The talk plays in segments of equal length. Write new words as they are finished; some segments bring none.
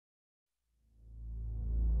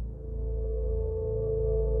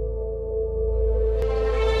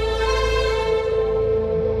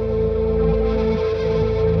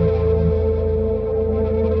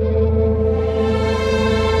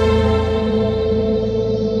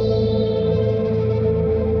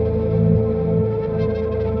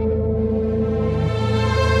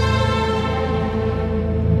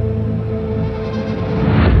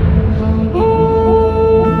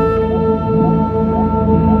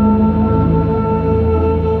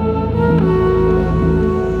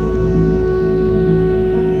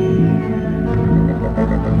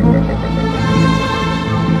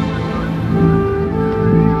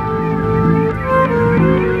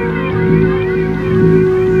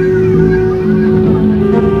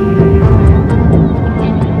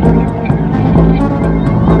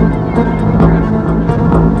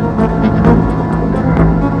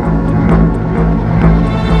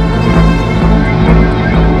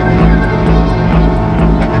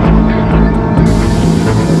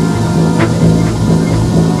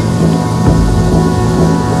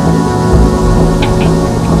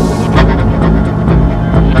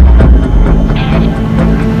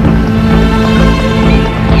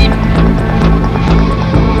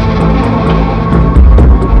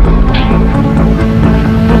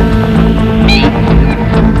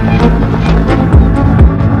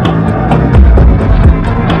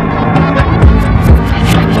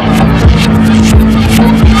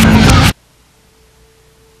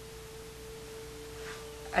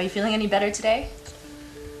feeling any better today?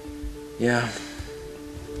 Yeah.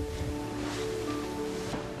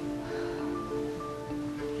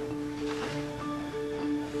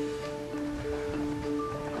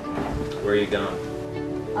 Where are you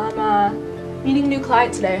going? I'm meeting a new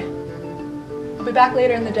client today. I'll be back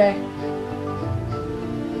later in the day.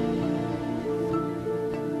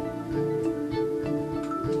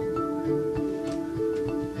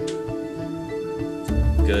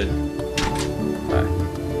 Good. Bye.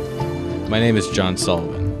 My name is John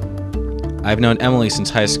Sullivan. I've known Emily since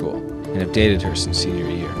high school and have dated her since senior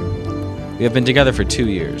year. We have been together for 2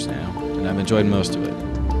 years now, and I've enjoyed most of it.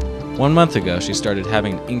 1 month ago, she started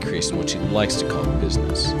having an increase in what she likes to call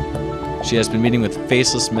business. She has been meeting with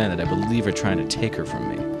faceless men that I believe are trying to take her from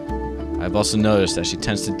me. I've also noticed that she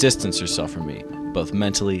tends to distance herself from me, both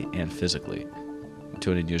mentally and physically,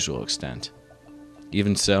 to an unusual extent.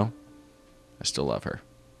 Even so, I still love her.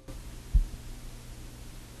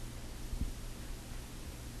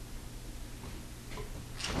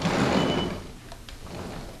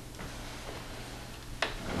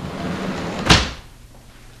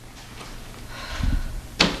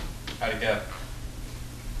 How'd it go?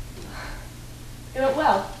 It went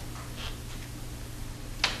well.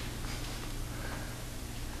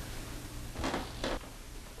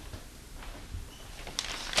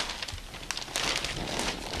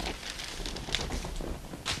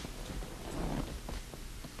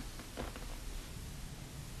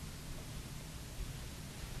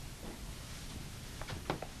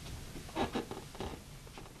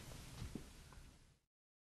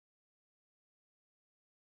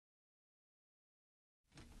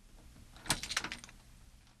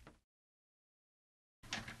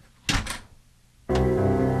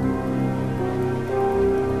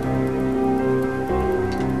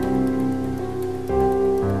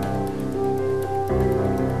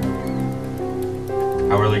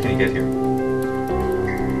 How early can you get here?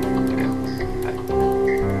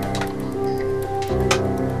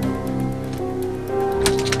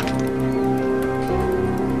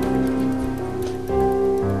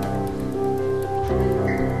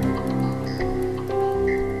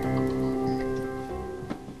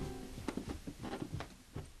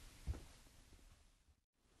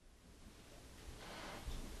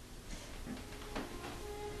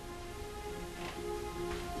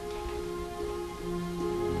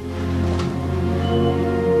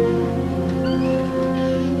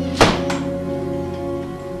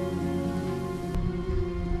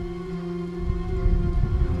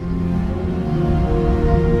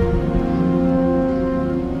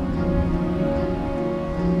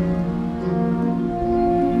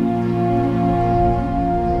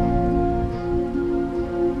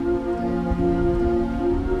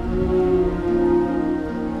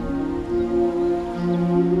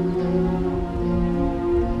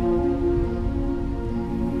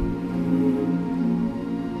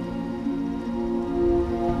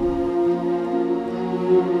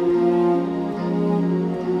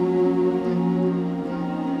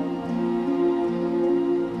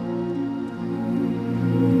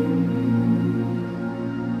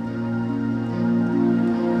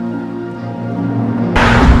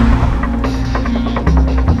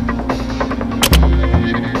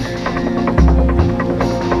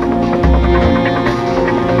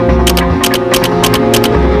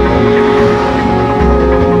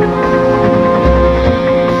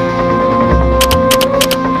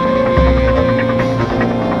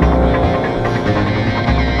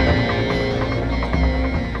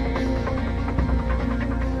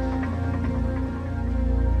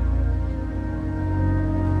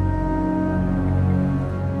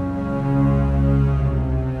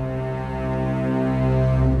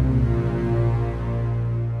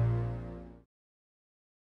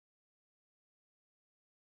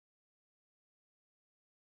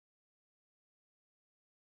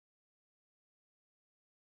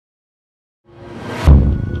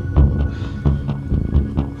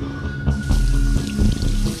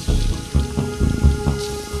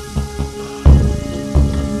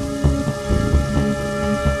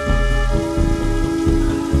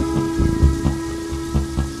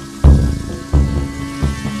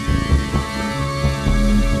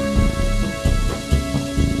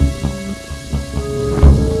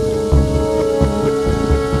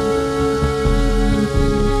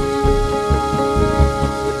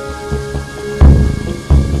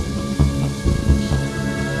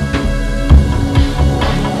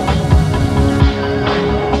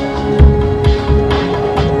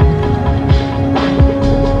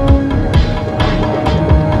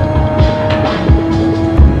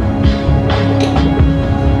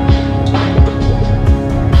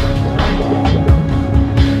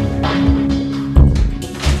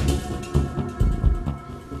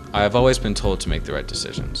 I have always been told to make the right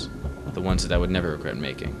decisions, the ones that I would never regret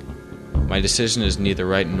making. My decision is neither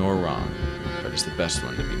right nor wrong, but is the best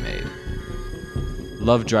one to be made.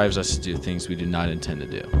 Love drives us to do things we do not intend to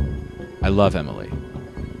do. I love Emily,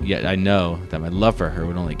 yet I know that my love for her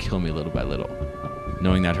would only kill me little by little.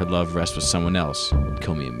 Knowing that her love rests with someone else would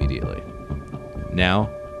kill me immediately. Now,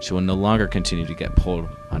 she will no longer continue to get pulled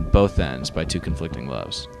on both ends by two conflicting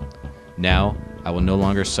loves. Now, I will no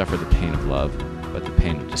longer suffer the pain of love, but the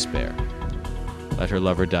pain of despair. Let her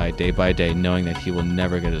lover die day by day, knowing that he will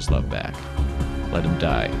never get his love back. Let him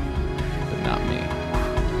die, but not me.